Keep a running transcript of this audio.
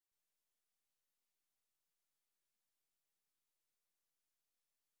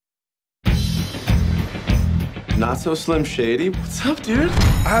Not so Slim Shady. What's up, dude?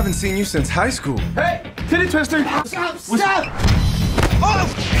 I haven't seen you since high school. Hey, titty twister. Stop! Oh!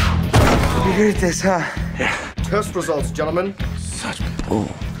 You're good at this, huh? Yeah. Test results, gentlemen. Such.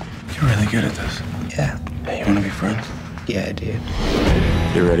 Oh, you're really good at this. Yeah. Hey, you want to be friends? Yeah, dude.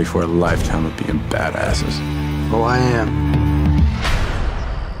 You're ready for a lifetime of being badasses. Oh, I am.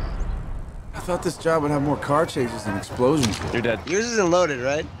 I thought this job would have more car chases and explosions. You're dead. Yours isn't loaded,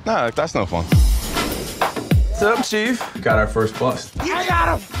 right? No, that's no fun. What's up, Chief? We got our first bust. I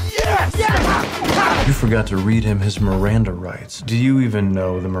got him! Yes! Yes! You forgot to read him his Miranda rights. Do you even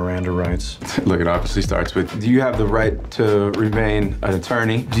know the Miranda rights? Look, it obviously starts with, do you have the right to remain an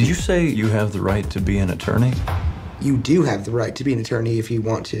attorney? Did you say you have the right to be an attorney? You do have the right to be an attorney if you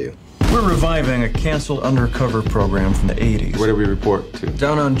want to. We're reviving a canceled undercover program from the 80s. Where do we report to?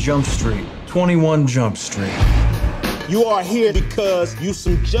 Down on Jump Street, 21 Jump Street. You are here because you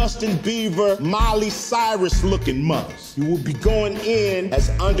some Justin Bieber, Miley Cyrus looking mothers. You will be going in as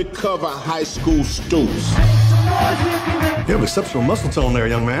undercover high school students. You have exceptional muscle tone there,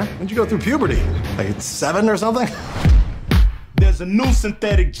 young man. When'd you go through puberty? Like 7 or something? There's a new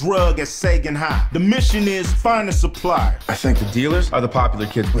synthetic drug at Sagan High. The mission is find a supplier. I think the dealers are the popular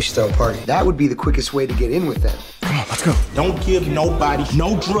kids. We should throw a party. That would be the quickest way to get in with them. Come on, let's go. Don't give nobody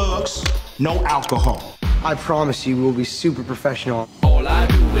no drugs, no alcohol. I promise you we'll be super professional. All I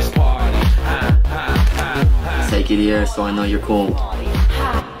do is party. Take it here so I know you're cool.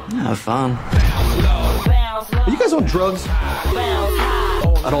 Have fun. Are you guys on drugs?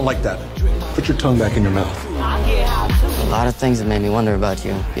 I don't like that. Put your tongue back in your mouth. A lot of things have made me wonder about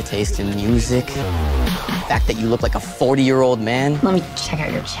you. Your taste in music, the fact that you look like a 40-year-old man. Let me check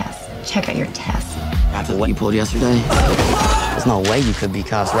out your chest. Check out your test. After what you pulled yesterday, there's no way you could be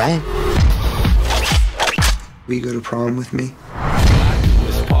cops, right? Will you go to prom with me?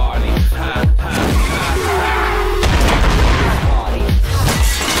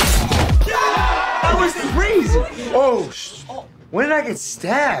 That was crazy! Oh, when did I get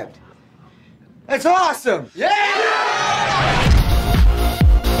stabbed? That's awesome! Yeah!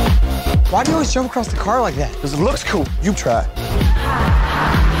 Why do you always jump across the car like that? Because it looks cool. You try.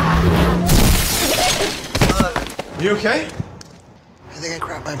 You okay? I think I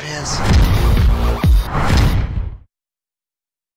crapped my pants.